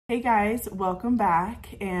Hey guys, welcome back.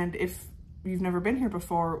 And if you've never been here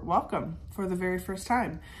before, welcome for the very first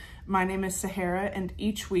time. My name is Sahara, and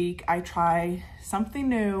each week I try something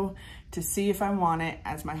new to see if I want it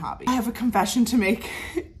as my hobby. I have a confession to make.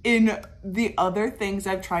 In the other things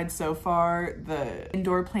I've tried so far, the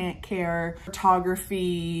indoor plant care,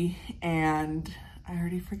 photography, and I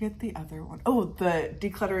already forget the other one. Oh, the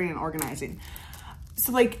decluttering and organizing.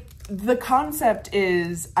 So like the concept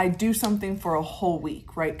is I do something for a whole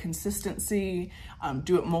week, right? Consistency,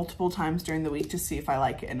 do it multiple times during the week to see if I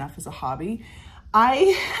like it enough as a hobby. I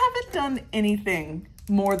haven't done anything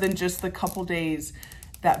more than just the couple days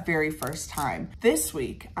that very first time. This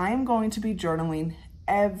week, I am going to be journaling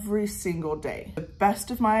every single day. The best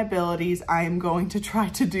of my abilities, I am going to try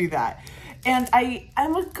to do that. And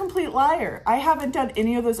I'm a complete liar. I haven't done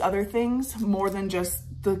any of those other things more than just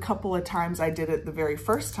the couple of times I did it the very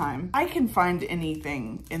first time. I can find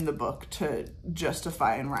anything in the book to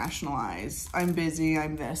justify and rationalize. I'm busy,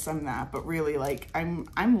 I'm this, I'm that, but really like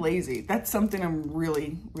I'm lazy. That's something I'm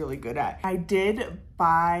really, really good at. I did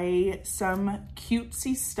buy some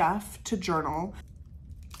cutesy stuff to journal.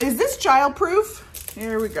 Is this childproof?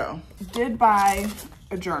 Here we go. Did buy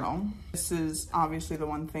a journal. This is obviously the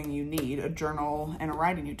one thing you need, a journal and a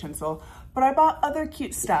writing utensil, but I bought other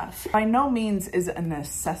cute stuff. By no means is it a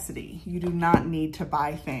necessity. You do not need to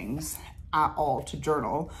buy things at all to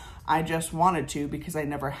journal. I just wanted to because I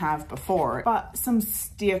never have before. Bought some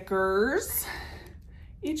stickers.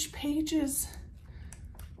 Each page is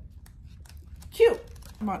cute.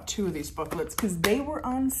 I bought 2 of these booklets because they were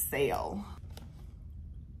on sale.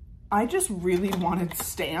 I just really wanted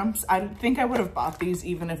stamps. I think I would have bought these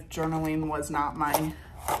even if journaling was not my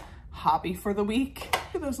hobby for the week.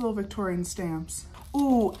 Look at those little Victorian stamps.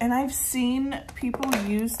 Ooh, and I've seen people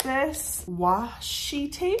use this washi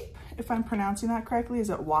tape, if I'm pronouncing that correctly. Is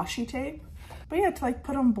it washi tape? But yeah, to like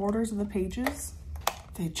put on borders of the pages.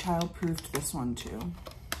 They childproofed this one too.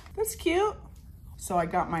 That's cute. So I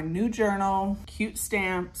got my new journal, cute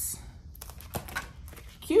stamps,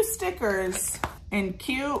 cute stickers, and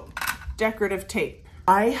cute decorative tape.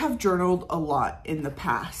 I have journaled a lot in the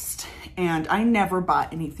past, and I never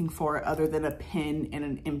bought anything for it other than a pen and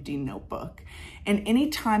an empty notebook. And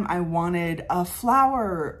anytime I wanted a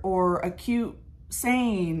flower or a cute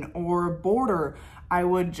saying or a border, I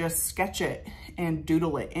would just sketch it and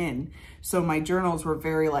doodle it in. So my journals were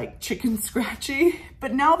very like chicken scratchy,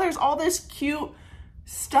 but now there's all this cute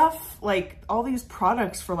stuff, like all these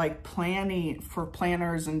products for like planning, for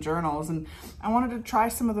planners and journals, and I wanted to try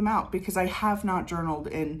some of them out because I have not journaled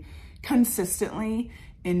in consistently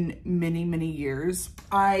in many, many years.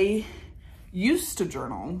 I used to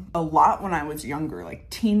journal a lot when I was younger, like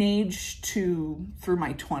teenage to through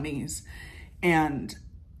my 20s, and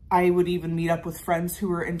I would even meet up with friends who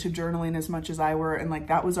were into journaling as much as I were, and like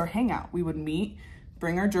that was our hangout. We would meet,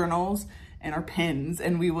 bring our journals and our pens,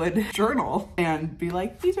 and we would journal and be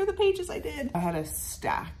like, these are the pages I did. I had a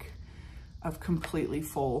stack of completely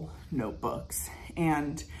full notebooks,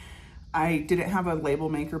 and I didn't have a label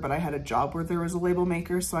maker, but I had a job where there was a label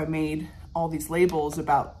maker. So I made all these labels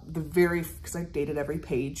about because I dated every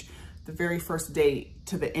page, the very first date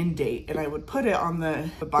to the end date, and I would put it on the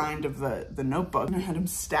bind of the notebook. And I had them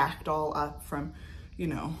stacked all up from, you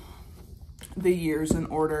know, the years in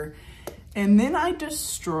order. And then I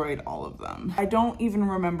destroyed all of them. I don't even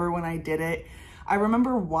remember when I did it. I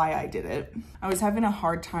remember why I did it. I was having a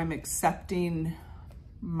hard time accepting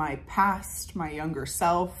my past, my younger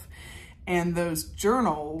self, and those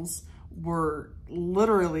journals were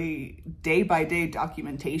literally day by day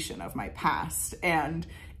documentation of my past. And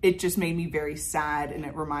it just made me very sad, and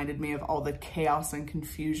it reminded me of all the chaos and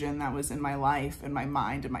confusion that was in my life and my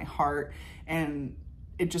mind and my heart, and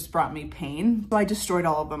it just brought me pain. So I destroyed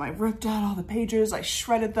all of them. I ripped out all the pages, I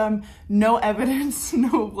shredded them, no evidence,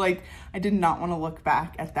 I did not want to look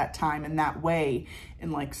back at that time in that way,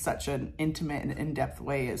 in like such an intimate and in-depth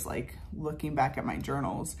way as like looking back at my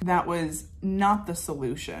journals. That was not the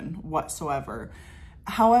solution whatsoever.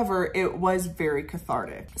 However, it was very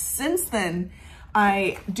cathartic. Since then,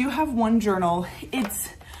 I do have one journal.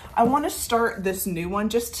 I want to start this new one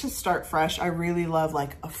just to start fresh. I really love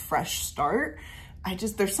like a fresh start.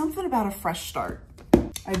 There's something about a fresh start.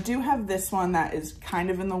 I do have this one that is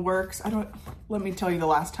kind of in the works. Let me tell you the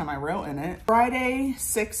last time I wrote in it. Friday,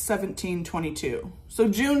 6/17/22. So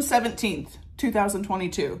June 17th,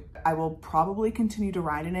 2022. I will probably continue to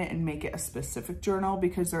write in it and make it a specific journal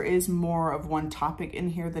because there is more of one topic in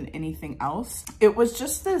here than anything else. It was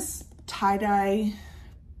just this tie-dye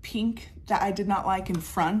pink that I did not like in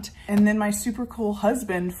front. And then my super cool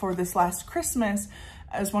husband for this last Christmas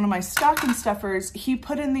as one of my stocking stuffers, he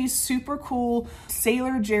put in these super cool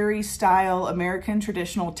Sailor Jerry style American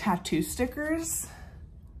traditional tattoo stickers.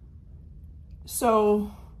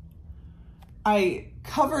 So I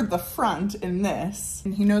covered the front in this,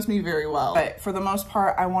 and he knows me very well. But for the most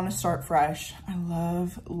part, I want to start fresh. I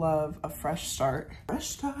love a fresh start. Fresh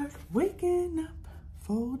start, waking up,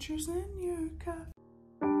 Folgers in your cup.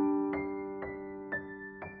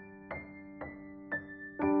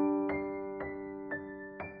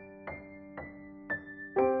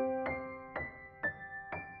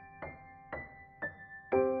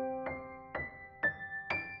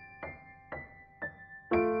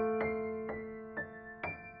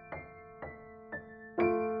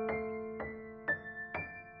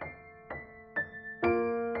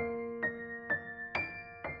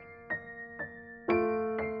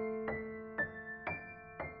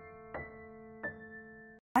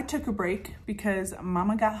 I took a break because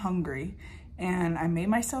Mama got hungry and I made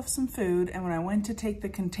myself some food, and when I went to take the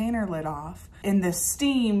container lid off and the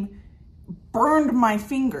steam burned my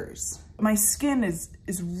fingers. My skin is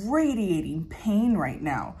radiating pain right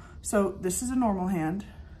now. So this is a normal hand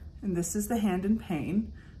and this is the hand in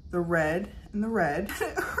pain, the red and the red.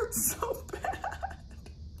 It hurts so bad.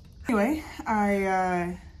 Anyway,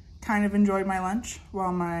 I kind of enjoyed my lunch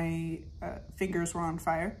while my fingers were on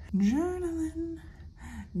fire. Journaling.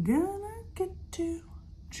 Gonna get to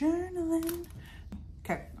journaling.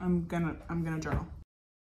 Okay, I'm gonna journal.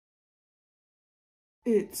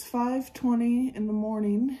 It's 5:20 in the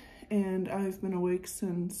morning and I've been awake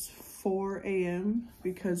since 4 a.m.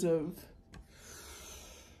 because of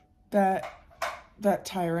that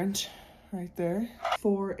tyrant right there.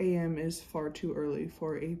 4 a.m. is far too early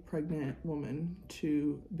for a pregnant woman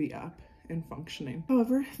to be up and functioning.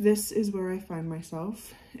 However, this is where I find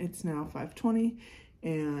myself. It's now 5:20.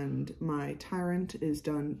 And my tyrant is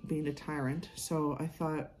done being a tyrant. So I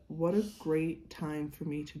thought, what a great time for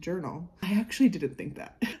me to journal. I actually didn't think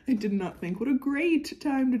that. I did not think, what a great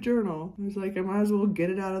time to journal. I was like, I might as well get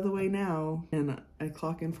it out of the way now. And I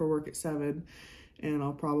clock in for work at 7 and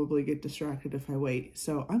I'll probably get distracted if I wait.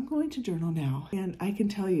 So I'm going to journal now. And I can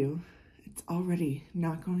tell you, it's already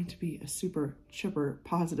not going to be a super chipper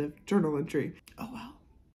positive journal entry. Oh well.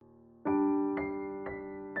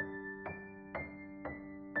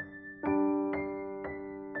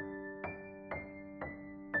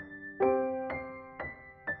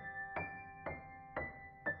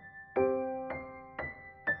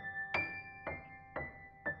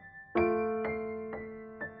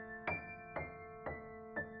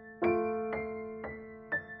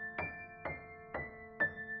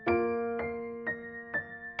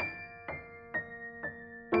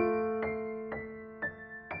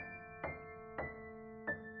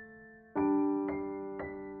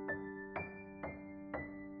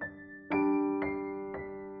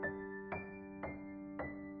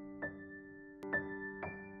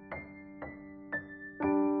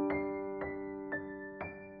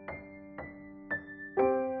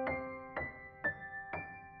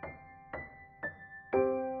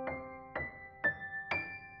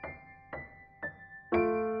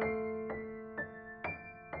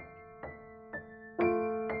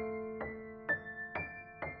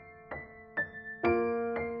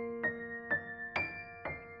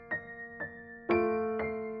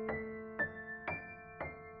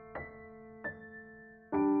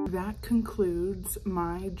 That concludes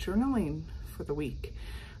my journaling for the week.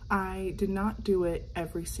 I did not do it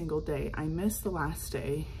every single day. I missed the last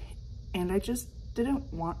day and I just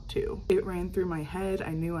didn't want to. It ran through my head.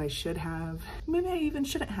 I knew I should have. Maybe I even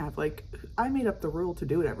shouldn't have. Like, I made up the rule to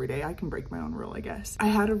do it every day. I can break my own rule, I guess. I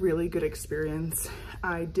had a really good experience.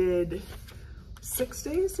 I did 6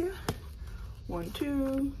 days, yeah? 1,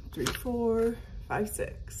 2, 3, 4, 5,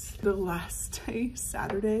 6. The last day,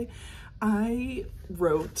 Saturday, I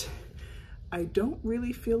wrote, I don't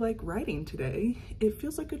really feel like writing today. It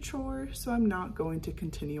feels like a chore, so I'm not going to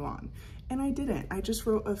continue on. And I didn't. I just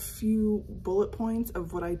wrote a few bullet points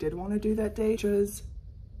of what I did want to do that day. Just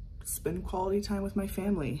spend quality time with my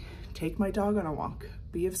family, take my dog on a walk,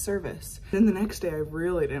 be of service. Then the next day I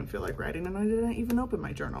really didn't feel like writing and I didn't even open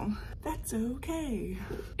my journal. That's okay.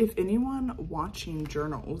 If anyone watching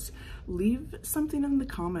journals, leave something in the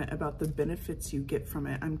comment about the benefits you get from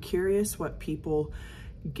it. I'm curious what people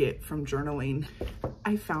get from journaling.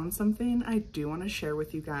 I found something I do want to share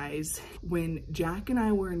with you guys. When Jack and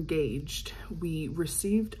I were engaged, we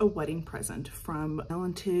received a wedding present from a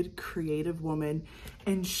talented, creative woman,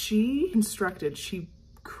 and she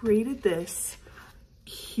created this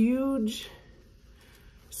huge,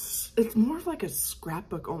 it's more of like a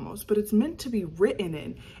scrapbook almost, but it's meant to be written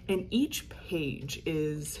in, and each page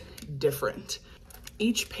is different.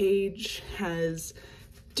 Each page has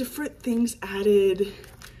different things added.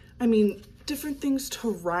 I mean, different things to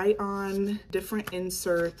write on, different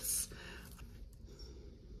inserts.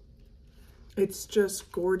 It's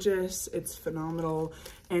just gorgeous. It's phenomenal.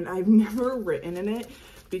 And I've never written in it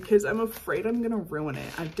because I'm afraid I'm gonna ruin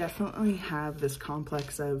it. I definitely have this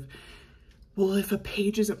complex of, well, if a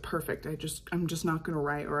page isn't perfect, I'm just not gonna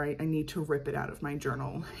write, or I need to rip it out of my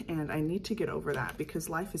journal. And I need to get over that because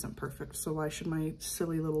life isn't perfect. So why should my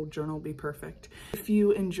silly little journal be perfect? If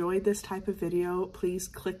you enjoyed this type of video, please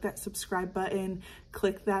click that subscribe button,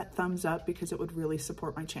 click that thumbs up because it would really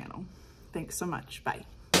support my channel. Thanks so much, bye.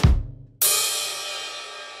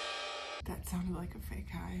 That sounded like a fake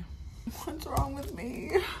eye. What's wrong with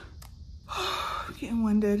me? I'm getting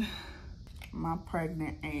winded. My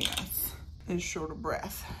pregnant ass is short of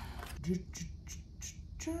breath.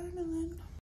 Journaling.